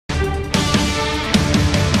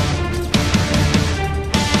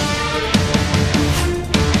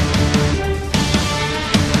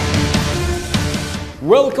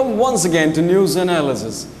Welcome once again to News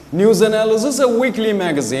Analysis. News Analysis, a weekly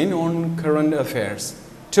magazine on current affairs.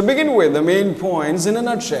 To begin with, the main points in a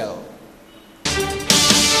nutshell.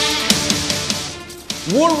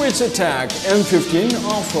 Woolwich attack, M15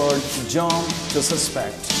 offered job to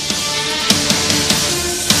suspect.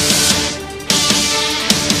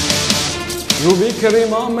 Ruby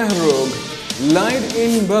Karima Mahroug lied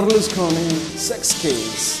in Berlusconi sex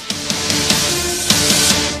case.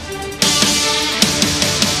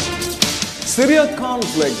 Syria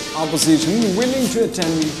conflict, opposition willing to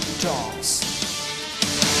attend talks.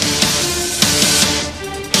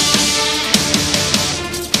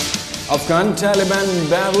 Afghan Taliban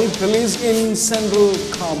battle police in central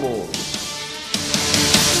Kabul.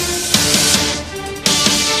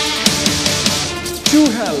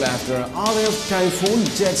 To hell after RAF Typhoon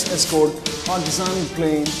jets escort partisan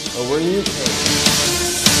plane over UK.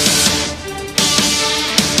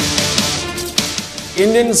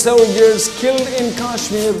 Indian soldiers killed in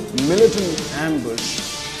Kashmir militant ambush.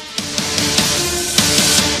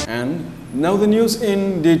 And now the news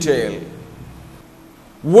in detail.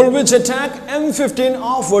 Woolwich attack, M15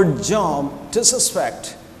 offered job to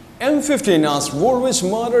suspect. M15 asked Woolwich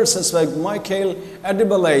murder suspect Michael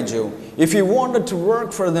Adibalejo if he wanted to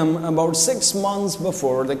work for them about 6 months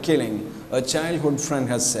before the killing, a childhood friend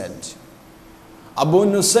has said. Abu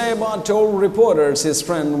Nusayba told reporters his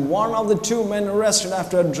friend, one of the 2 men arrested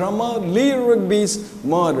after drummer Lee Rigby's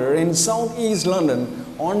murder in southeast London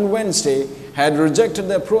on Wednesday, had rejected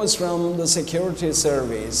the approach from the security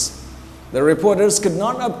service. The reporters could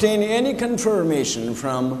not obtain any confirmation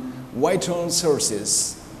from vital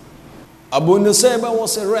sources. Abu Nusayba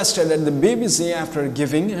was arrested at the BBC after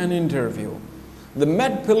giving an interview. The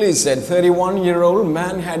Met Police said 31-year-old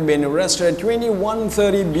man had been arrested at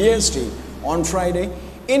 21:30 BST on Friday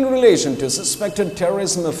in relation to suspected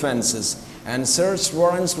terrorism offences, and search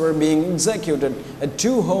warrants were being executed at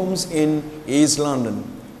 2 homes in East London.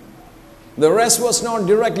 The arrest was not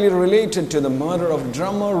directly related to the murder of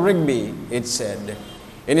drummer Rigby, it said.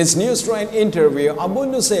 In his Newsnight interview, Abu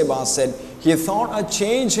Nusayba said he thought a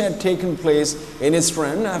change had taken place in his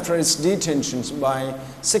friend after his detention by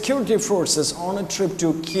security forces on a trip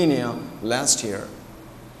to Kenya last year.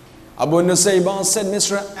 Abu Nusayba said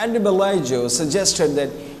Mr. Adibalejo suggested that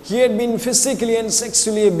he had been physically and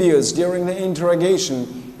sexually abused during the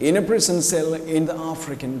interrogation in a prison cell in the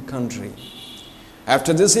African country.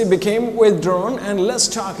 After this, he became withdrawn and less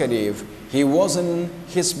talkative. He wasn't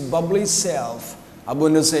his bubbly self, Abu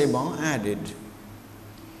Nusayba added.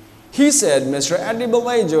 He said Mr.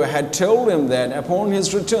 Adibalejo had told him that upon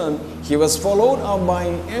his return, he was followed up by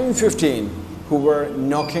M15 who were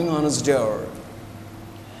knocking on his door.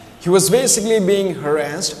 He was basically being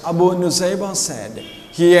harassed, Abu Nusayba said.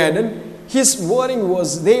 He added, his wording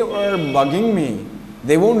was, "They are bugging me.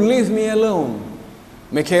 They won't leave me alone."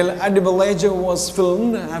 Michael Adibalejo was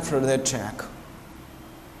filmed after the attack.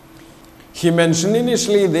 He mentioned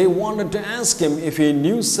initially they wanted to ask him if he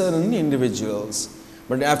knew certain individuals.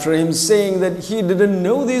 But after him saying that he didn't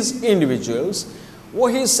know these individuals,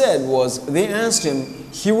 what he said was they asked him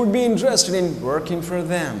he would be interested in working for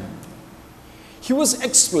them. He was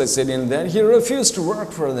explicit in that he refused to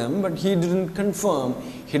work for them, but he didn't confirm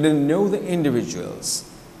he didn't know the individuals.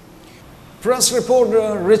 Press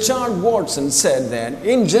reporter Richard Watson said that,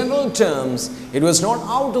 in general terms, it was not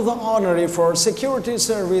out of the ordinary for security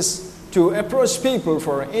service to approach people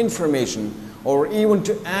for information or even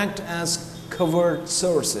to act as covert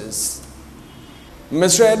sources.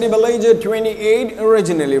 Mr. Adibalejo, 28,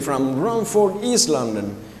 originally from Romford, East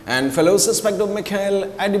London, and fellow suspect of Michael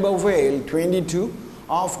Adibalejo, 22,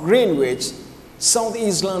 of Greenwich, South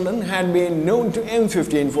East London, had been known to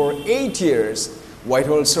M15 for 8 years,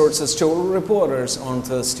 Whitehall sources told reporters on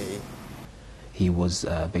Thursday. He was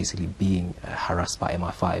basically being harassed by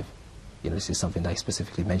MI5. This is something that he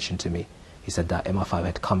specifically mentioned to me. He said that MI5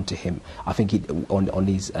 had come to him. I think on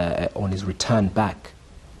his return back,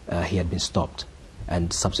 he had been stopped.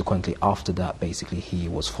 And subsequently after that, basically, he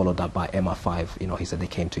was followed up by MI5. He said they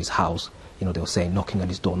came to his house. They were saying, knocking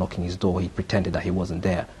his door. He pretended that he wasn't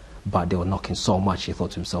there. But they were knocking so much, he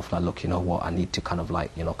thought to himself, like, look, you know what, I need to kind of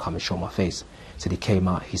like, come and show my face. So he came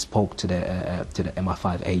out, he spoke to the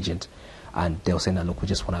MI5 agent, and they were saying that, look, we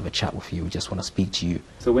just want to have a chat with you, we just want to speak to you.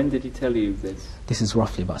 So when did he tell you this? This is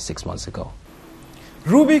roughly about 6 months ago.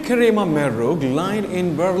 Ruby Karima Mahroug lied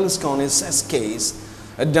in Berlusconi's sex case.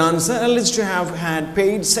 A dancer alleged to have had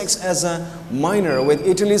paid sex as a minor with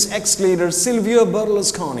Italy's ex-leader Silvio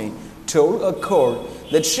Berlusconi told a court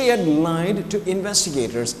that she had lied to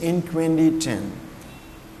investigators in 2010.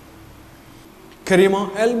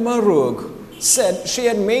 Karima Mahroug said she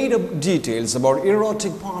had made up details about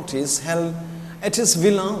erotic parties held at his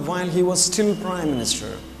villa while he was still Prime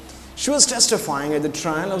Minister. She was testifying at the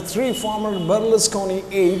trial of 3 former Berlusconi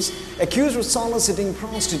aides accused of soliciting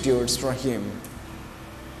prostitutes for him.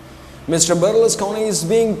 Mr. Berlusconi is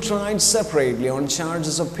being tried separately on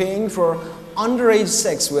charges of paying for underage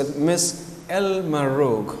sex with Miss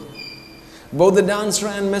Mahroug. Both the dancer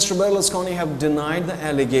and Mr. Berlusconi have denied the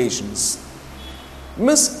allegations.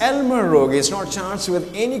 Miss Mahroug is not charged with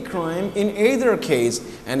any crime in either case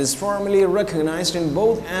and is formally recognized in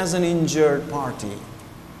both as an injured party.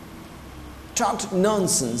 Talked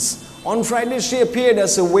nonsense. On Friday, she appeared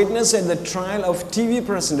as a witness at the trial of TV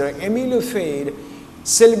presenter Emilio Fade,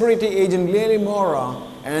 celebrity agent Lily Mora,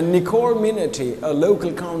 and Nicole Minetti, a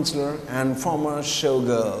local councillor and former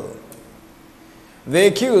showgirl. They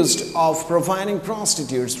accused of providing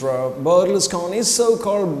prostitutes for Berlusconi's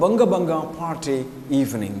so-called Bunga Bunga party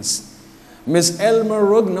evenings. Miss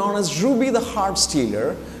Mahroug, known as Ruby the Heart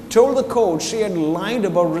Stealer, told the court she had lied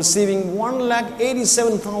about receiving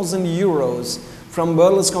 €187,000 from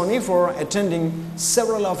Berlusconi for attending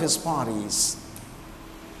several of his parties.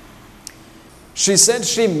 She said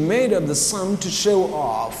she made up the sum to show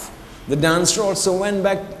off. The dancer also went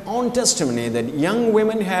back on testimony that young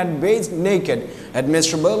women had bathed naked at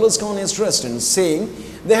Mr. Berlusconi's residence, saying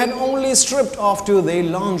they had only stripped off to their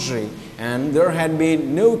lingerie and there had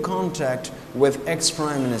been no contact with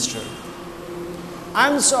ex-Prime Minister.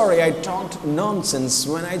 "I'm sorry I talked nonsense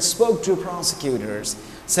when I spoke to prosecutors,"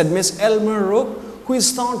 said Miss Mahroug, who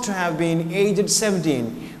is thought to have been aged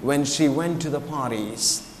 17 when she went to the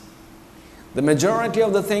parties. "The majority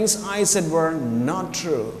of the things I said were not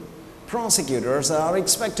true." Prosecutors are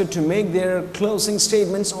expected to make their closing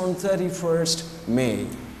statements on 31st May.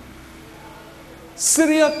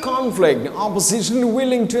 Syria conflict, opposition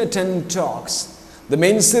willing to attend talks. The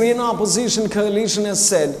main Syrian opposition coalition has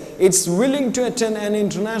said it's willing to attend an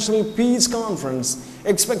international peace conference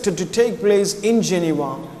expected to take place in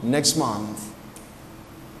Geneva next month.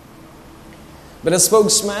 But a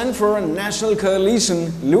spokesman for a national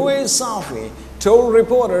coalition, Louis Safi, told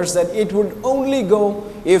reporters that it would only go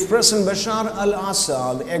if President Bashar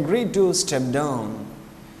al-Assad agreed to step down.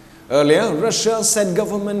 Earlier, Russia's said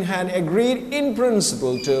government had agreed in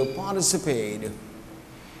principle to participate.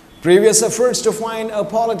 Previous efforts to find a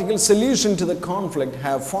political solution to the conflict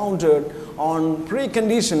have foundered on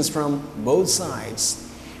preconditions from both sides.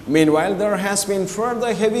 Meanwhile, there has been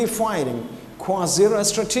further heavy fighting, Qasir, a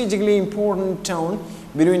strategically important town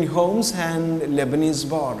between Homs and Lebanese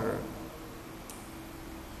border.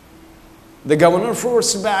 The governor,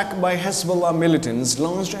 forced back by Hezbollah militants,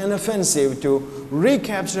 launched an offensive to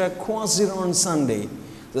recapture Qasir on Sunday.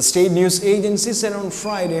 The state news agency said on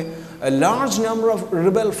Friday a large number of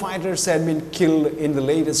rebel fighters had been killed in the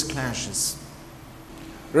latest clashes.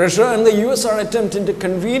 Russia and the US are attempting to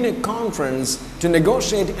convene a conference to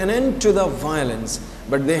negotiate an end to the violence,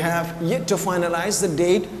 but they have yet to finalize the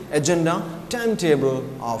date, agenda, timetable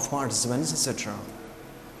of participants, etc.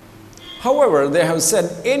 However, they have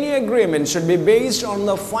said any agreement should be based on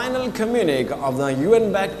the final communique of the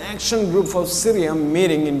UN-backed Action Group for Syria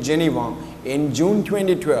meeting in Geneva in June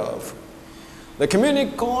 2012. The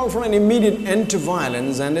communique called for an immediate end to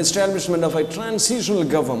violence and establishment of a transitional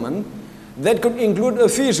government that could include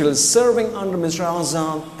officials serving under Mr.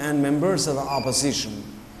 Assad and members of the opposition.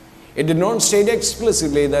 It did not state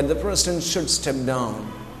explicitly that the president should step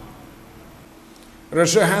down.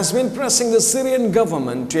 Russia has been pressing the Syrian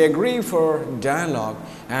government to agree for dialogue,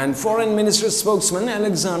 and Foreign Ministry spokesman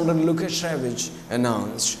Alexander Lukashevich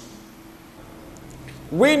announced.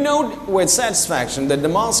 "We note with satisfaction that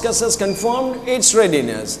Damascus has confirmed its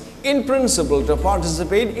readiness, in principle, to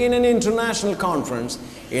participate in an international conference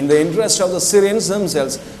in the interest of the Syrians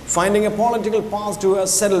themselves, finding a political path to a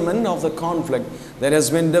settlement of the conflict that has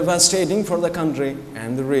been devastating for the country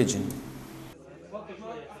and the region."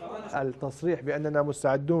 التصريح بأننا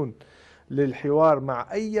مستعدون للحوار مع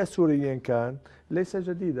أي سوري كان ليس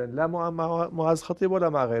جديدا، لا مع معاذ خطيب ولا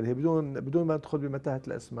مع غيره، بدون ما ندخل بمتاهة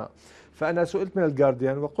الأسماء. فأنا سئلت من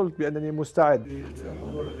الجارديان وقلت بأنني مستعد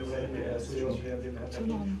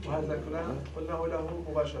وهذا قلناه له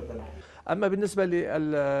مباشرة. أما بالنسبة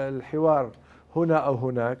للحوار هنا أو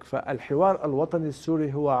هناك، فالحوار الوطني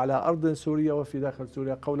السوري هو على أرض سوريا وفي داخل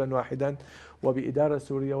سوريا قولا واحدا وبإدارة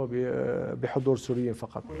سورية وبحضور سوريين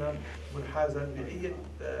فقط. هنا منحازا لأي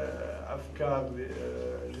أفكار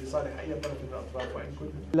لصالح أي طرف من الأطراف، وإن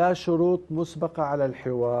كنت لا شروط مسبقة على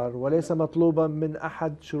الحوار، وليس مطلوبا من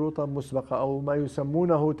أحد شروطا مسبقة أو ما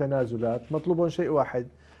يسمونه تنازلات. مطلوب شيء واحد: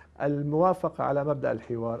 الموافقة على مبدأ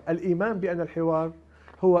الحوار، الإيمان بأن الحوار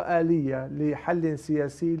هو آلية لحل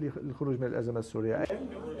سياسي للخروج من الأزمة السورية.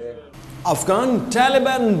 Afghan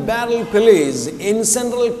Taliban battle police in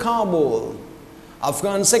central Kabul.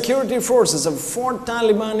 Afghan security forces have fought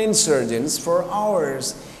Taliban insurgents for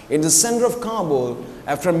hours in the center of Kabul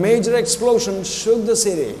after a major explosion shook the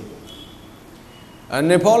city. A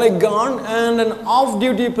Nepali guard and an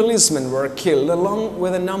off-duty policeman were killed along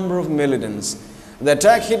with a number of militants. The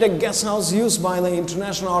attack hit a guest house used by the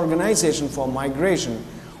International Organization for Migration,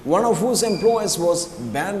 one of whose employees was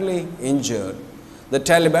badly injured. The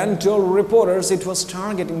Taliban told reporters it was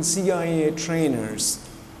targeting CIA trainers.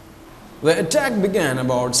 The attack began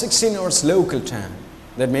about 16 hours local time,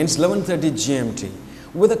 that means 11:30 GMT,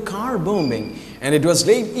 with a car bombing, and it was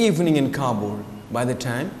late evening in Kabul. By the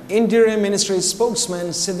time, Interior Ministry spokesman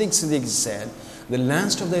Siddiq said the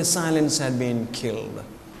last of the assailants had been killed.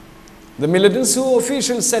 The militants, who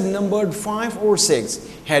officials said numbered 5 or 6,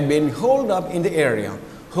 had been holed up in the area,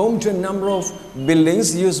 home to a number of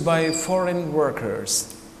buildings used by foreign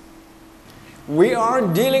workers. We are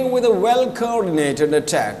dealing with a well-coordinated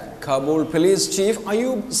attack, Kabul Police Chief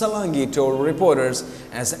Ayub Salangi told reporters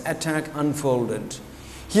as the attack unfolded.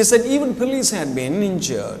 He said even police had been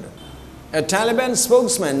injured. A Taliban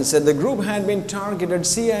spokesman said the group had been targeted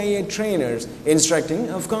CIA trainers instructing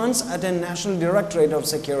Afghans at a National Directorate of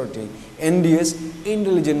Security, NDS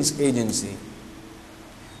intelligence agency.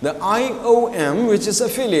 The IOM, which is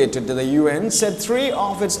affiliated to the UN, said 3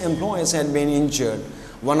 of its employees had been injured,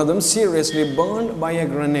 one of them seriously burned by a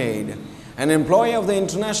grenade. An employee of the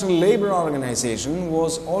International Labour Organization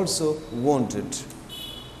was also wounded.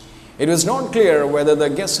 It was not clear whether the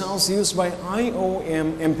guest house used by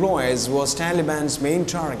IOM employees was Taliban's main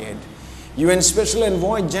target. UN Special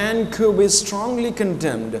Envoy Jan Kubi strongly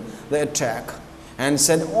condemned the attack and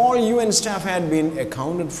said all UN staff had been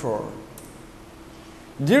accounted for.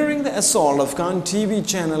 During the assault, Afghan TV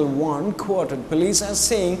Channel 1 quoted police as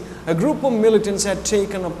saying a group of militants had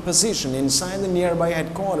taken up position inside the nearby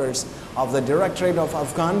headquarters of the Directorate of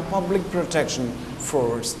Afghan Public Protection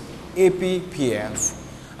Force, APPF.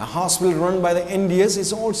 A hospital run by the NDS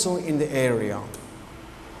is also in the area.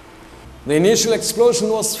 The initial explosion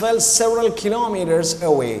was felt several kilometers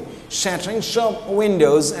away, shattering shop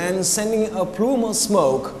windows and sending a plume of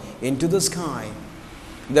smoke into the sky.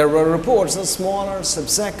 There were reports of smaller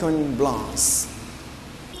subsequent blasts.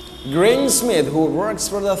 Graham Smith, who works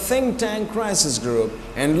for the think tank Crisis Group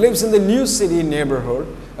and lives in the New City neighborhood,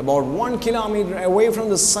 about 1 kilometer away from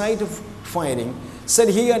the site of fighting, said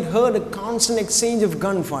he had heard a constant exchange of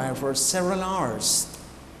gunfire for several hours.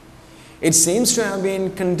 It seems to have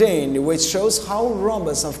been contained, which shows how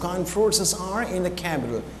robust Afghan forces are in the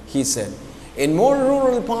capital, he said. In more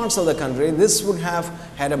rural parts of the country, this would have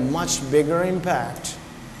had a much bigger impact.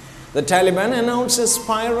 The Taliban announced a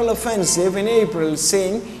spiral offensive in April,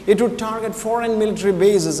 saying it would target foreign military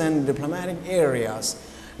bases and diplomatic areas.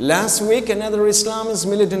 Last week, another Islamist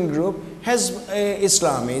militant group,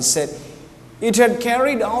 Hezb-e-Islami, said it had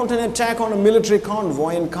carried out an attack on a military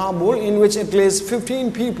convoy in Kabul in which at least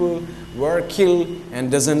 15 people were killed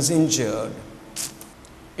and dozens injured.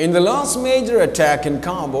 In the last major attack in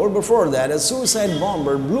Kabul, before that, a suicide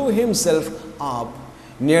bomber blew himself up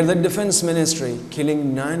near the Defense Ministry,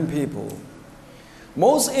 killing 9 people.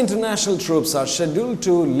 Most international troops are scheduled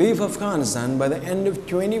to leave Afghanistan by the end of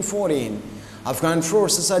 2014. Afghan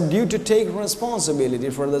forces are due to take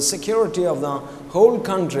responsibility for the security of the whole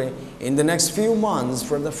country in the next few months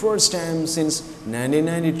for the first time since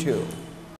 1992.